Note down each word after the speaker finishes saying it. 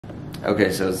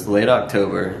Okay, so it's late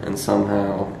October, and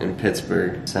somehow in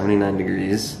Pittsburgh, 79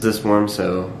 degrees. It's this warm,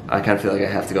 so I kind of feel like I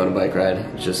have to go on a bike ride.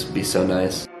 It'd just be so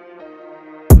nice.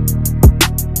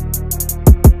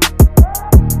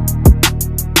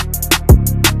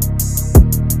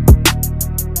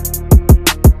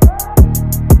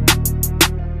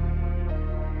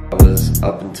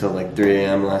 Up until like 3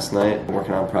 a.m. last night,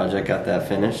 working on a project, got that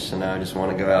finished, so now I just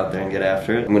want to go out there and get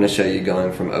after it. I'm going to show you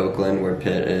going from Oakland, where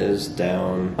Pitt is,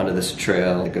 down onto this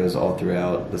trail. It goes all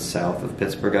throughout the south of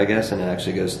Pittsburgh, I guess, and it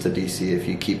actually goes to DC if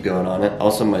you keep going on it.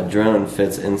 Also, my drone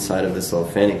fits inside of this little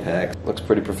fanny pack. Looks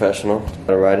pretty professional.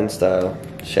 Got a riding style.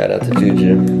 Shout out to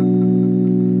Juju.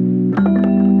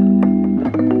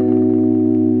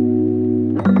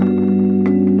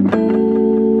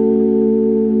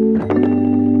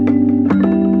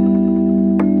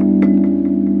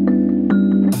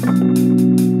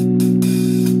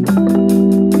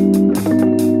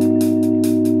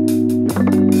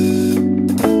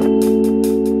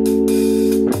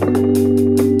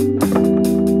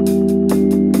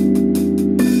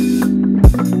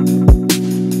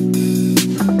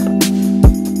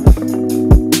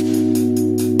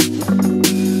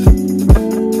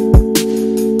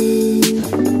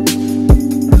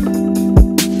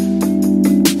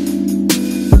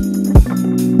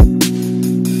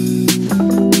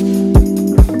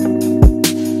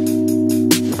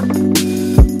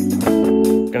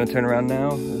 Gonna turn around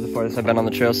now. This is the farthest I've been on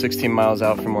the trail, 16 miles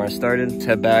out from where I started. Let's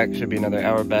head back, should be another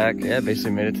hour back. Yeah,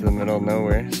 basically made it to the middle of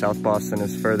nowhere. South Boston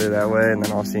is further that way, and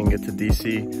then I'll see you can get to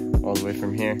DC all the way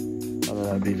from here. Although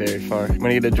that'd be very far. I'm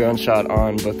gonna get a drone shot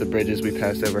on both the bridges we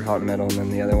passed over, Hot Metal, and then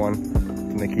the other one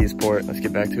from the Keysport. Let's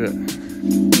get back to it.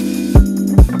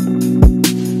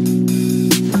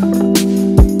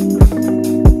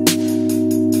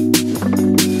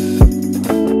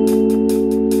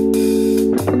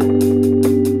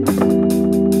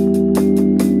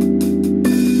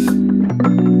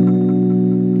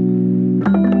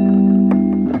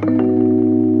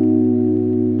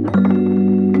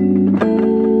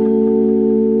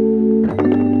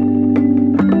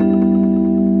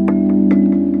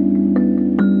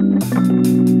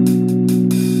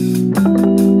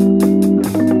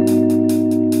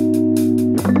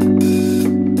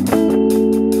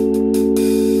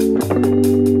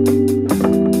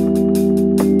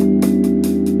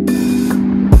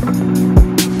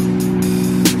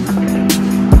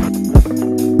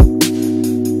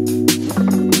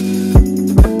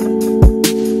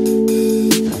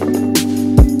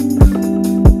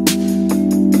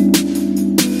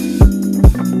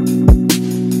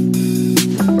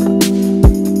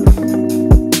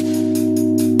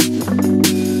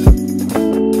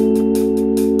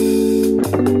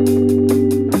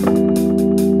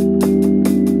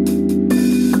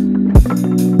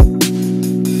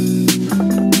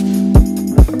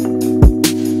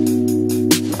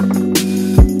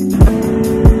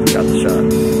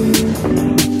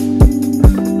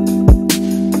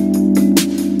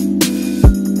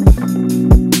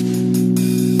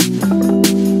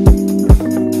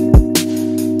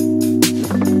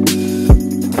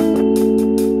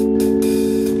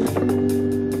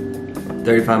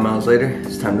 "35 miles later,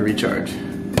 it's time to recharge."